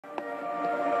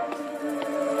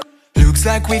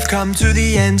Looks like we've come to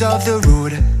the end of the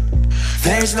road.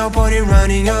 There's no point in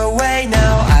running away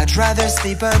now. I'd rather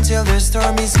sleep until the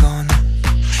storm is gone.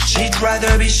 She'd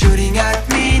rather be shooting at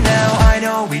me now. I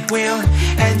know it will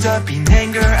end up in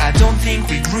anger. I don't think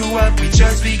we grew up, we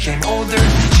just became older.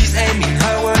 She's aiming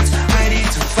her words, ready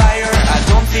to fire. I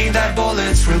don't think that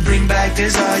bullets will bring back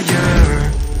desire.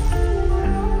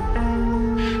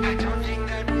 I don't think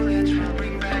that bullets will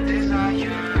bring back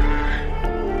desire.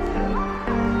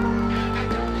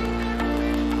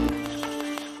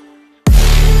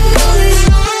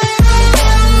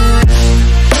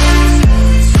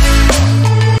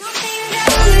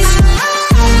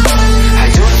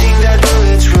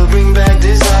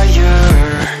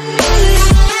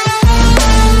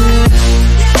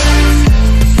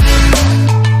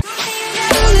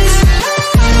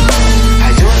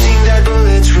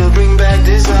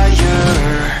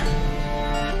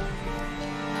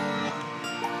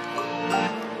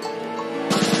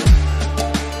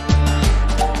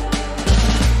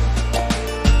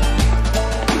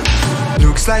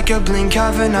 Looks like a blink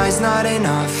of an eye's not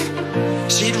enough.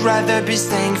 She'd rather be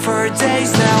staying for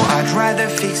days now. I'd rather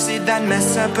fix it than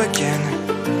mess up again.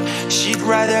 She'd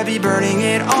rather be burning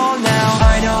it all now.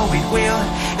 I know it will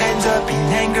end up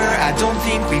in anger. I don't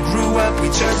think we grew up, we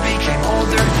just became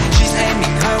older. She's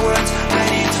aiming her words,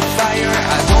 ready to fire.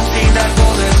 I don't think that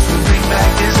bullets will bring back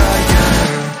desire.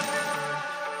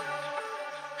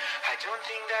 I don't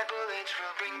think that bullets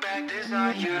will bring back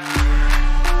desire.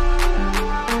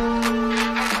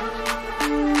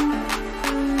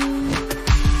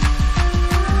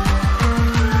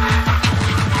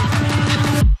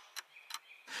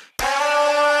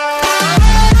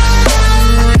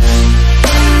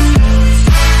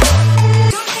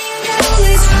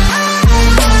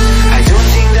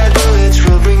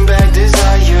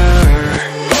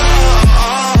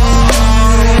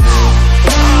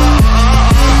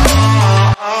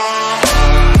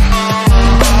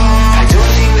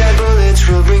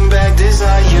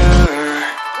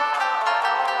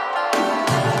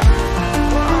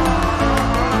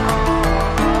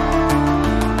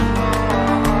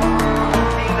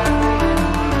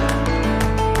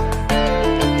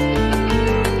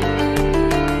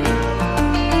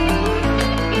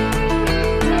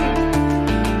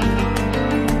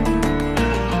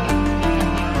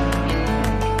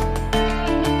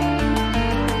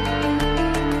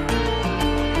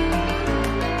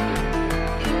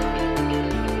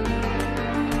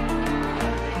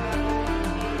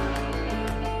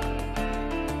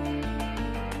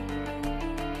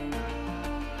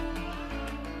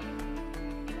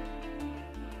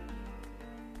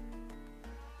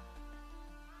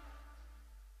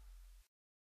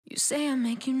 You say I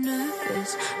make you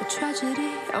nervous, a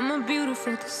tragedy, I'm a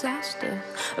beautiful disaster,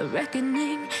 a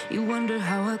reckoning, you wonder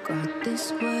how I got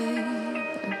this way.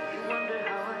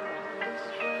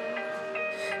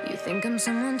 You think I'm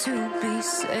someone to be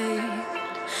saved,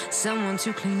 someone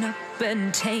to clean up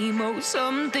and tame. Oh,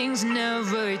 some things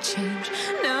never change,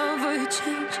 never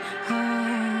change.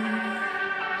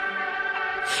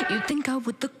 You think I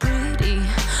would look pretty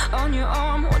on your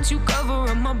arm once you cover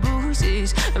up my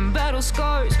bruises and battle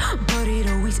scars, but it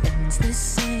always ends the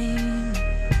same.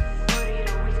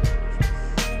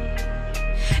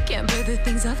 Can't bear the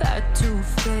things I've had to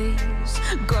face,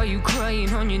 got you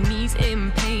crying on your knees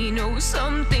in pain. Oh,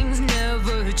 some things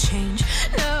never change,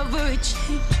 never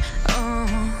change. Oh,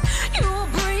 you'll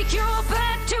break your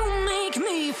back to make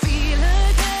me feel again.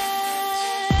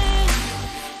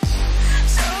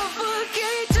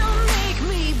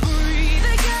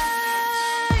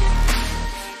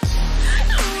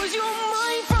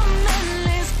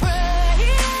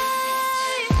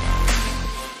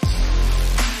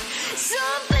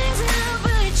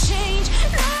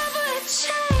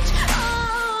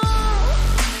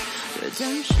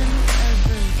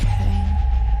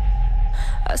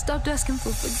 I stopped asking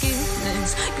for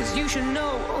forgiveness, cause you should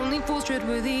know only fools tread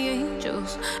where the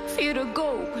angels fear to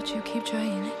go, but you keep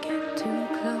trying to get too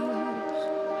close.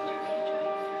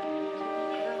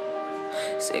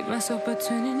 Save myself by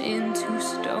turning into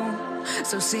stone,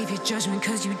 so save your judgment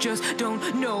cause you just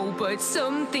don't know. But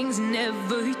some things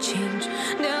never change,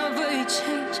 never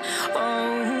change.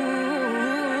 Oh,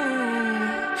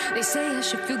 they say I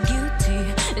should feel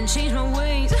guilty and change my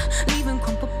ways, leaving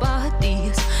crumpled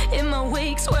bodies in my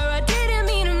wake. Swear I didn't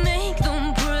mean to make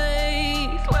them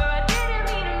break, swear I didn't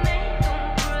mean to make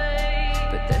them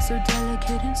break. But they're so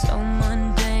delicate and so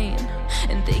mundane,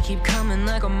 and they keep coming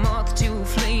like a moth to a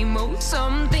flame. Oh,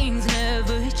 some things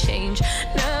never change,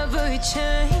 never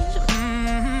change.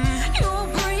 You'll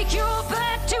break your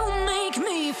back to make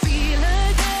me feel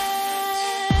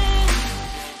again.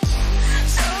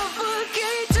 Suffocate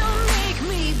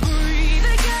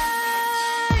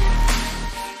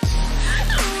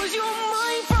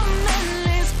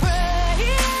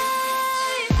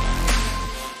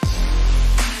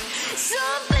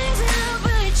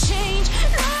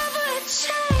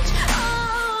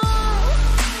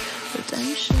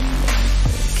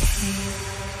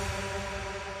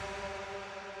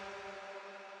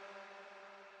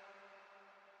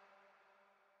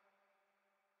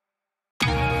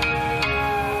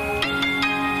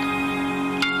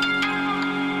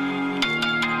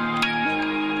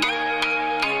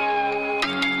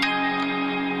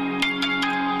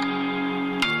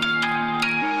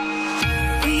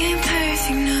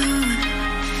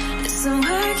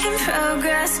making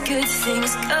progress, good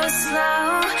things go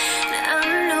slow. And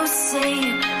I'm no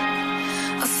saint.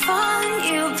 I fall and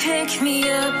you pick me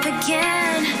up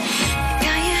again. You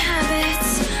got your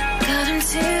habits, got them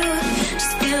too.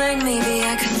 Just feel like maybe